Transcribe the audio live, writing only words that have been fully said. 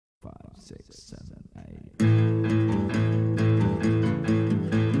5, 6, 7, 8.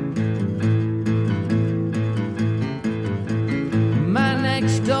 My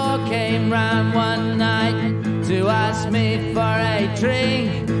next door came round one night to ask me for a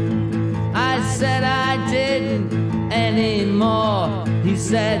drink. I said I didn't anymore. He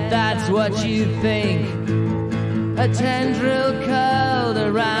said, that's what you think. A tendril curled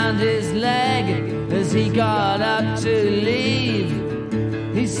around his leg as he got up to leave.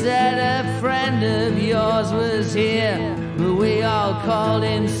 He said a friend of yours was here, but we all called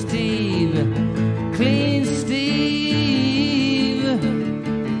him Steve. Clean Steve,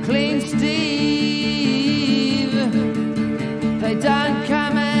 clean Steve. They don't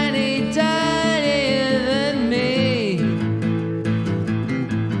come any dirtier than me.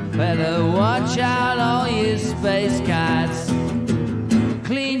 Better watch out, all you space cats.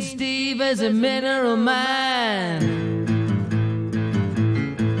 Clean Steve is a mineral man.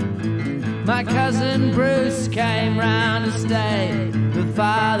 My cousin Bruce came round to stay, the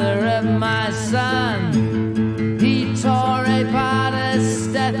father of my son. He tore apart a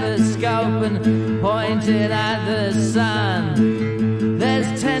stethoscope and pointed at the sun.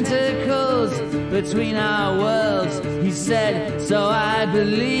 There's tentacles between our worlds, he said, so I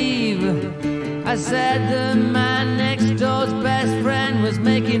believe. I said the man next door's best friend was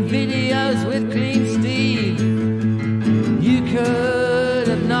making videos with Clean Steve. You could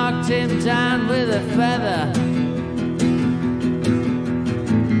have knocked him down with a feather.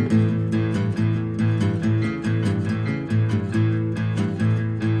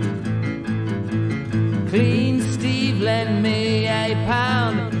 Clean Steve lent me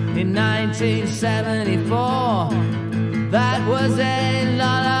 £1 in 1974. That was a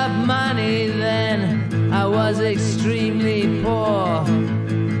lot of money then. I was extremely poor.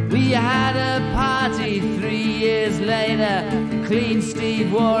 We had a party 3 years later. Clean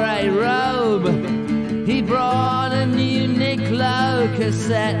Steve wore a robe. He brought a new Nick Lowe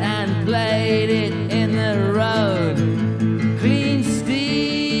cassette and played it in the road. Clean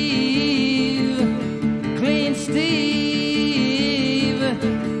Steve, Clean Steve.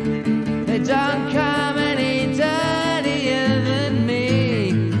 They don't come any dirtier than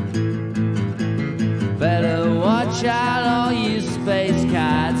me. Better watch out, all you space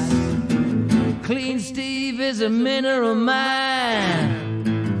cats. Clean Steve is a mineral man.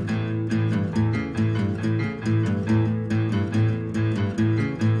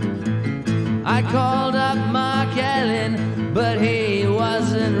 I called up Mark Ellen, but he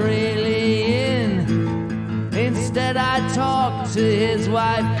wasn't really in. Instead I talked to his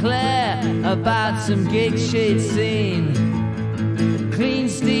wife Claire about some gig she'd seen. Clean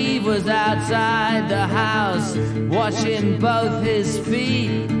Steve was outside the house, washing both his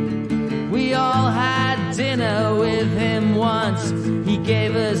feet. We all had dinner with him once. He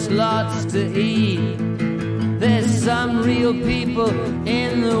gave us lots to eat. There's some real people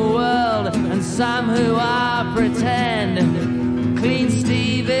in the world and some who are pretend. Clean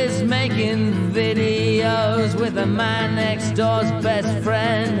Steve is making videos with the man next door's best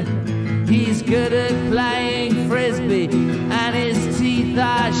friend. He's good at playing frisbee and his teeth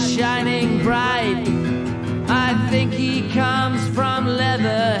are shining bright. I think he comes from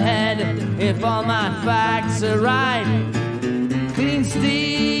Leatherhead, if all my facts are right. Clean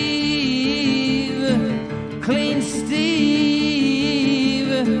Steve, Clean Steve.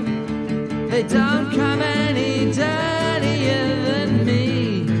 They don't come any dirtier than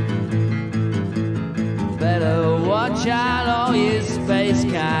me. Better watch out, all you space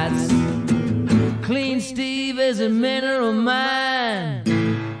cats. Clean Steve is a mineral man.